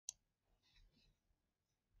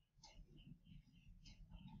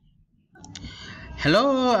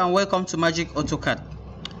Hello and welcome to Magic AutoCAD.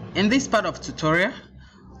 In this part of tutorial,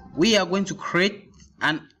 we are going to create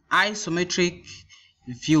an isometric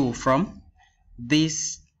view from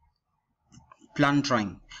this plan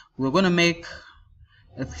drawing. We're going to make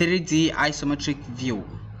a 3D isometric view.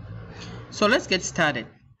 So let's get started.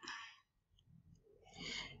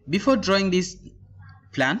 Before drawing this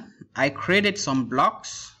plan, I created some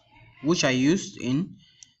blocks which I used in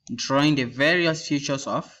drawing the various features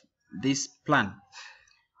of this plan.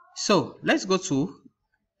 So let's go to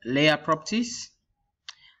layer properties,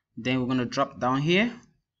 then we're going to drop down here.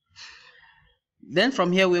 Then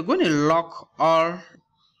from here we're going to lock all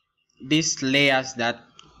these layers that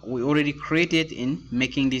we already created in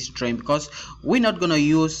making this drawing, because we're not going to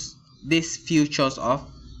use these features of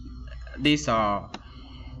this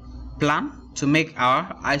plan to make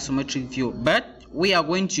our isometric view, but we are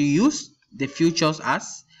going to use the features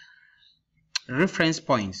as reference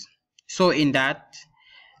points. So in that,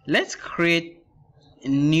 let's create a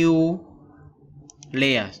new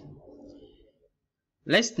layer.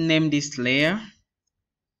 Let's name this layer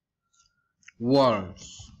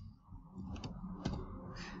walls.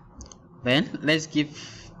 Then let's leave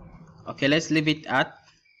it at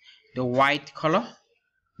the white color.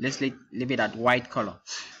 Let's leave it at white color.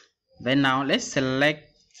 Then now let's select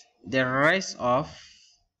the rest of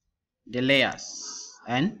the layers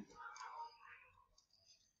and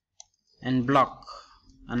block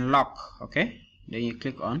and lock. Okay, then you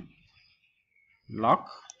click on lock.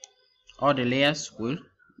 All the layers will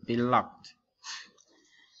be locked.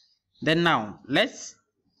 Then now let's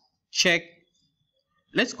check.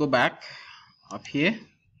 Let's go back up here.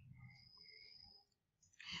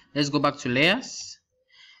 Let's go back to layers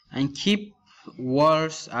and keep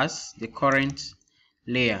walls as the current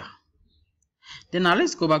layer. Then now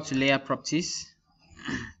let's go back to layer properties.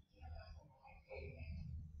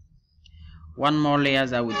 One more layer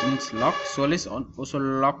that we didn't lock, so let's also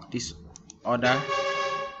lock this other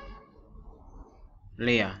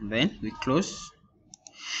layer. Then we close.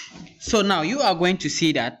 So now you are going to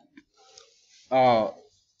see that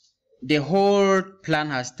the whole plan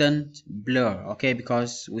has turned blur, okay,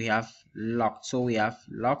 because we have locked. So we have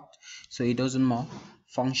locked, so it doesn't more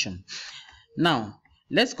function. Now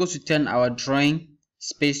let's go to turn our drawing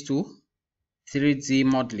space to 3D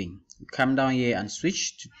modeling. Come down here and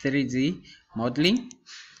switch to 3D modeling.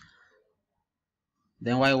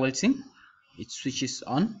 Then while waiting, it switches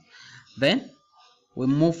on. Then we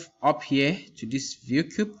move up here to this view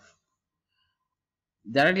cube.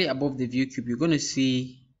 Directly above the view cube, you're going to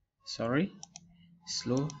see,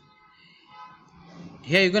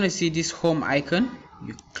 here you're going to see this home icon.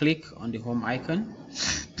 You click on the home icon.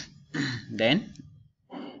 Then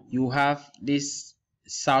you have this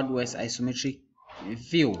southwest isometric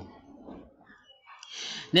view.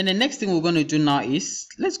 Then the next thing we're going to do now is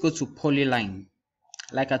let's go to Polyline.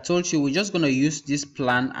 Like I told you, we're just going to use this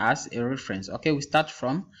plan as a reference. Okay, we start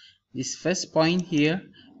from this first point here.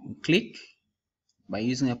 We click by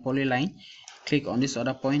using a polyline. Click on this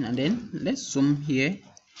other point, and then let's zoom here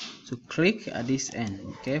to click at this end.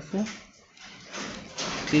 Be careful.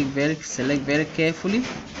 Select very carefully,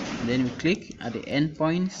 and then we click at the end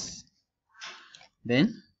points.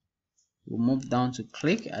 Then we'll move down to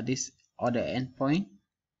click at this other end point.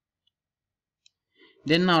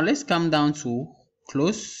 Then now let's come down to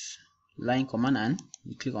close line command, and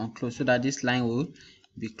we click on close so that this line will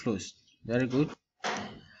be closed. Very good.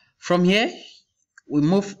 From here we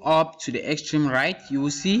move up to the extreme right. You will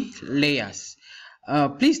see layers.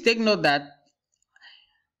 Please take note that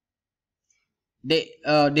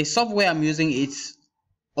the software I'm using is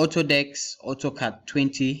Autodesk AutoCAD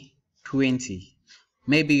 2020.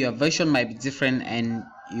 Maybe your version might be different and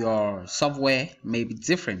your software may be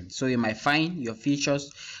different, so you might find your features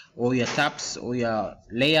or your tabs or your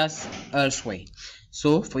layers elsewhere.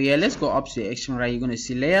 So for here, let's go up to the extreme right. You're going to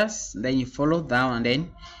see layers, then you follow down and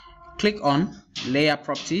then click on layer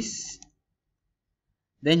properties.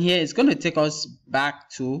 Then here it's going to take us back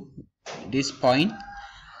to this point.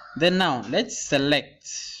 Then now let's select,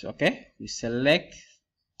 okay, we select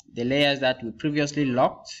the layers that we previously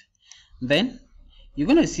locked. Then you're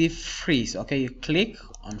going to see freeze. Okay, you click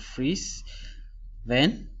on freeze,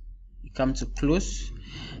 then you come to close.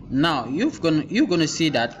 Now you're going to see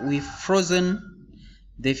that we've frozen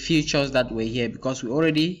the features that were here because we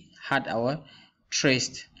already had our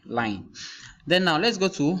traced line. Then now let's go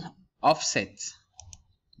to offset.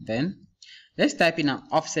 Then let's type in an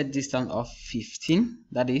offset distance of 15,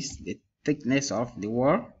 that is the thickness of the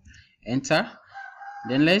wall. Enter.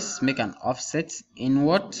 Then let's make an offset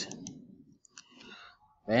inward.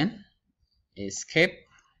 Then escape.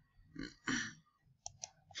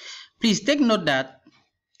 Please take note that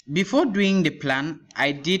before doing the plan,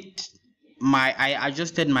 I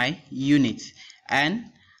adjusted my unit, and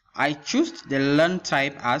I choose the learn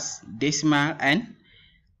type as decimal and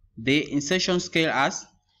the insertion scale as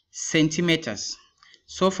centimeters.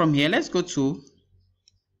 So from here, let's go to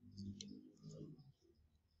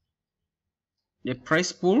the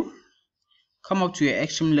press pull. Come up to your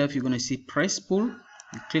extreme left, you're going to see press pull.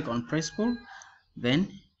 You click on press pull,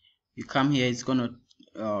 then you come here, it's going to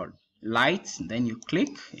light, then you click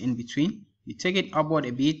in between, you take it upward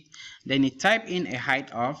a bit, then you type in a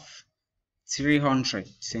height of 300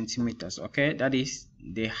 centimeters. Okay, that is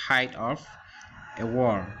the height of a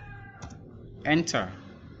wall. Enter.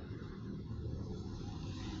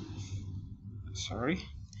 Sorry.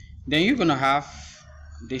 Then you're gonna have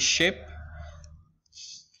the shape.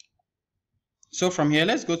 So from here,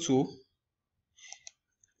 let's go to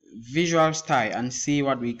visual style and see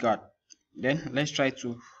what we got. Then let's try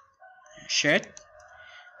to shade.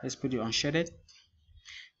 Let's put it on shaded.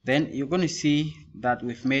 Then you're going to see that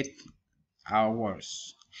we've made our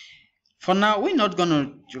walls. For now, we're not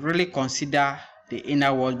going to really consider the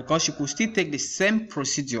inner walls because you could still take the same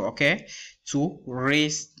procedure, okay, to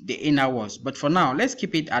raise the inner walls. But for now, let's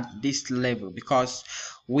keep it at this level because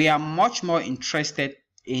we are much more interested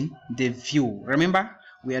in the view. Remember,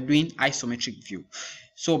 we are doing isometric view.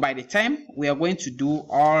 So by the time we are going to do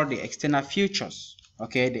all the external features,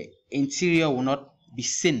 okay, the interior will not be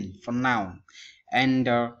seen for now, and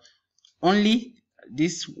only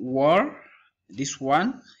this wall, this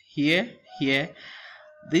one here,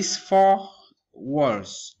 these 4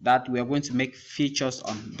 walls that we are going to make features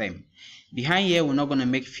on them. Behind here, we're not going to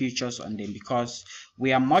make features on them because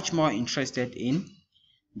we are much more interested in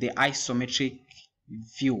the isometric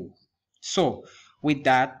view. So with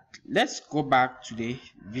that, let's go back to the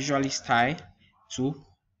visual style to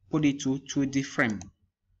put it to 2D frame.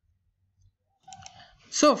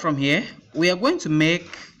 So from here, we are going to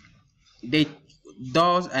make the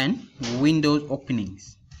doors and windows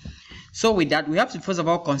openings. So with that, we have to first of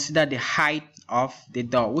all consider the height of the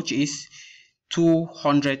door, which is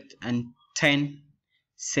 210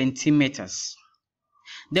 centimeters.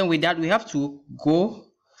 Then with that, we have to go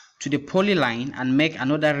to the polyline and make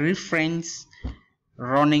another reference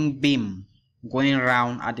running beam going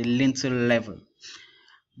around at the lintel level.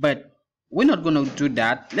 But we're not going to do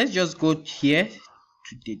that. Let's just go here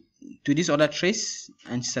to this other trace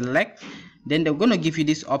and select. Then they're going to give you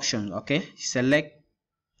this option, okay, select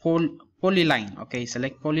polyline. Okay,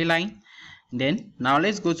 select polyline. Then now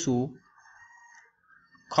let's go to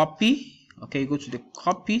copy. Okay, go to the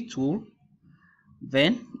copy tool,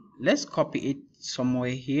 then let's copy it somewhere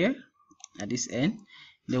here at this end.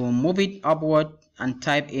 Then we'll move it upward and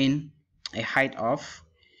type in a height of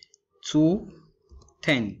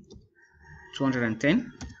 210.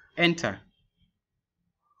 Enter.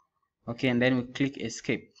 Okay, and then we click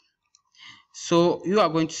escape. So you are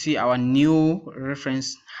going to see our new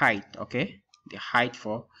reference height, okay, the height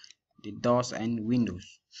for the doors and windows.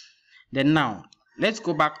 Then now let's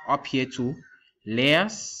go back up here to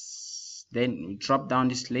layers, then we drop down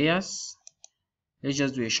these layers. Let's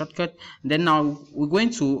just do a shortcut. Then now we're going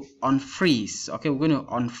to unfreeze. Okay, we're going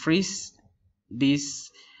to unfreeze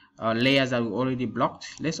these layers that we already blocked.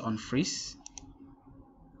 Let's unfreeze.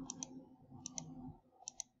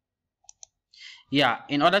 Yeah,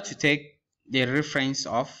 in order to take the reference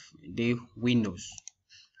of the windows.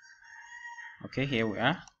 Okay, here we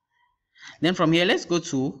are. Then from here, let's go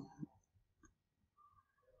to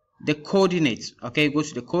the coordinates. Okay, go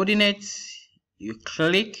to the coordinates, you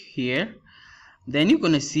click here, then you're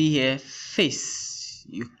going to see here face.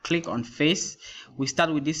 You click on face. We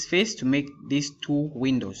start with this face to make these 2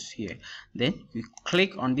 windows here. Then you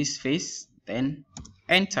click on this face, then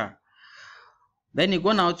enter. Then you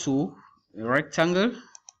go now to a rectangle,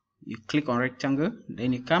 you click on rectangle,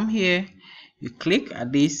 then you come here, you click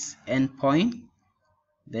at this end point,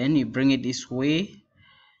 then you bring it this way,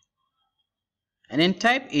 and then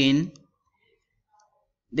type in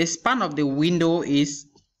the span of the window is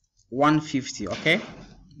 150, okay,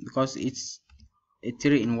 because it's a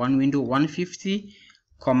 3-in-1 window. 150,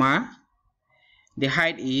 comma, the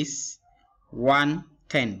height is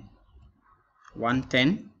 110.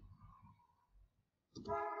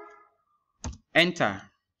 Enter.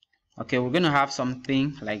 Okay, we're going to have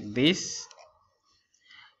something like this.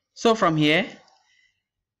 So from here,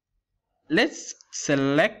 let's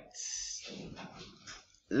select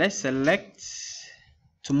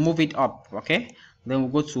to move it up. Okay, then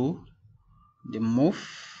we'll go to the move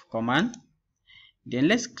command, then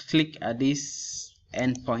let's click at this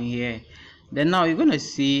end point here. Then now you're going to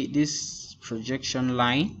see this projection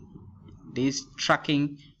line, this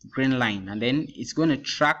tracking green line, and then it's going to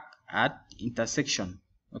track at intersection.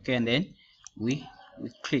 Okay, and then we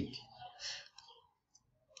click.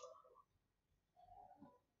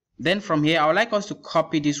 Then from here I would like us to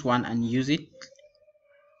copy this one and use it.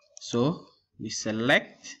 So we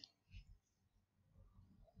select,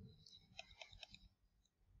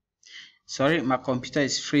 sorry, my computer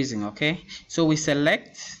is freezing. Okay, so we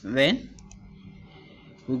select, then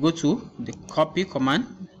we go to the copy command.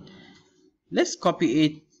 Let's copy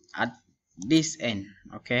it at this end.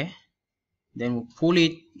 Okay, then we pull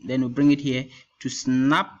it, then we bring it here to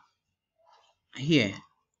snap here,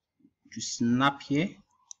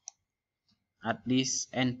 at this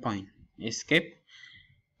endpoint. Escape.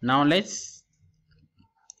 Now let's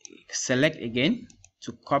select again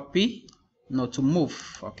to copy, no, to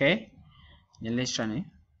move. Okay, then let's try it.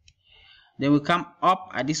 Then we come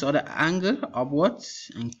up at this other angle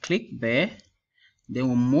upwards and click there. Then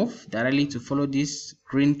we move directly to follow this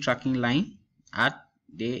green tracking line at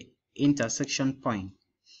the intersection point.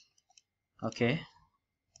 Okay,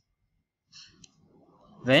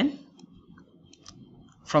 then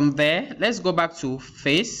from there let's go back to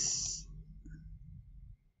face.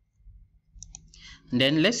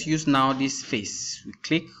 Then let's use now this face. We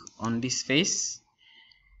click on this face,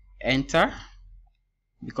 enter,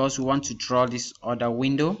 because we want to draw this other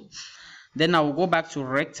window. Then I will go back to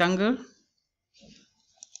rectangle,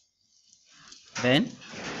 then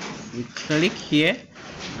we click here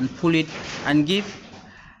and pull it and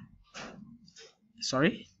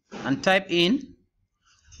and type in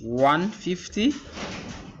 150,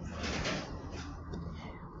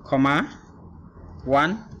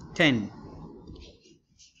 110,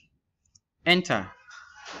 enter.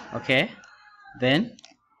 Okay, then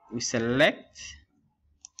we select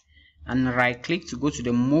and right click to go to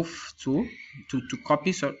the move to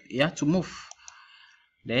copy, so yeah, to move.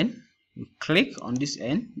 Then we click on this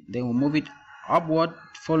end, then we move it upward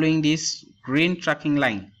following this green tracking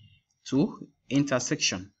line to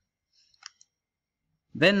intersection.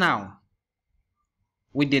 Then now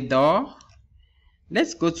with the door,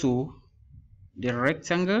 let's go to the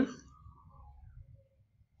rectangle,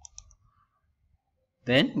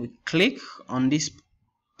 then we click on this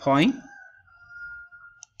point,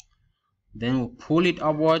 then we pull it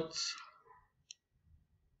upwards,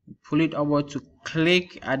 to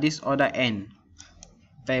click at this other end.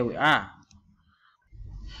 There we are.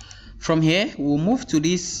 From here we'll move to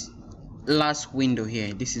this last window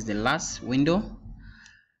here. This is the last window.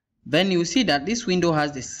 Then you see that this window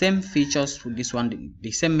has the same features with this one,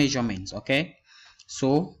 the same measurements. Okay,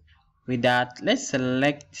 so with that, let's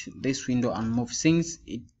select this window and move, since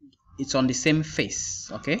it's on the same face.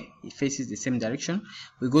 Okay, it faces the same direction.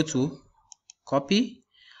 We go to copy,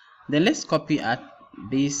 then let's copy at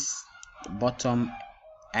this bottom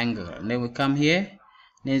angle, and then we come here,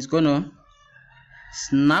 then it's gonna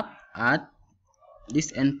snap at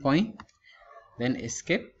this endpoint, then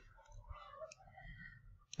escape.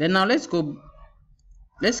 Then now let's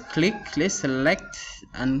click, let's select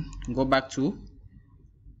and go back to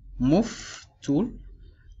move tool,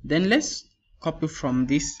 then let's copy from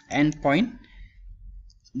this endpoint,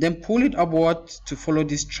 then pull it upward to follow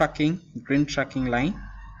this green tracking line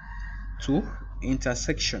to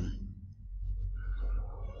intersection.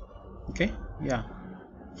 Okay, yeah,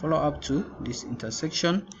 follow up to this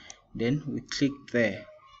intersection, then we click there.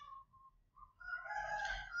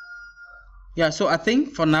 Yeah, so I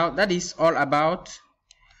think for now that is all about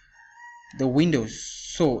the windows.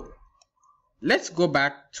 So let's go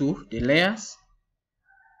back to the layers,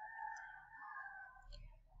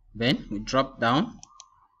 then we drop down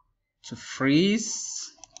to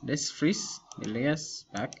freeze. Let's freeze the layers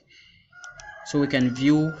back so we can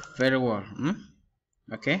view very well.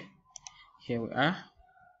 Okay, here we are.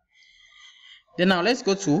 Then now let's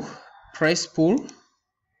go to press pull,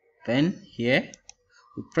 then here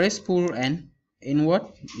we press pull and inward,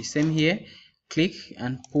 the same here, click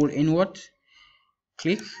and pull inward,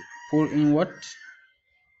 click, pull inward,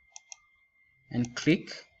 and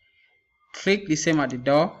click the same at the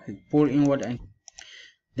door, pull inward, and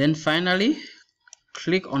then finally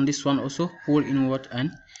click on this one also, pull inward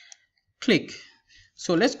and click.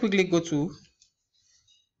 So let's quickly go to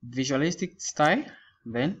visualistic style,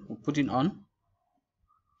 then we'll put it on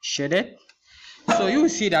shaded. So you will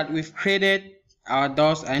see that we've created our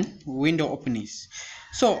doors and window openings.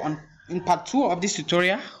 So in part 2 of this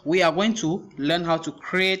tutorial, we are going to learn how to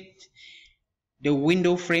create the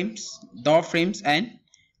window frames, door frames, and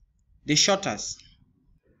the shutters.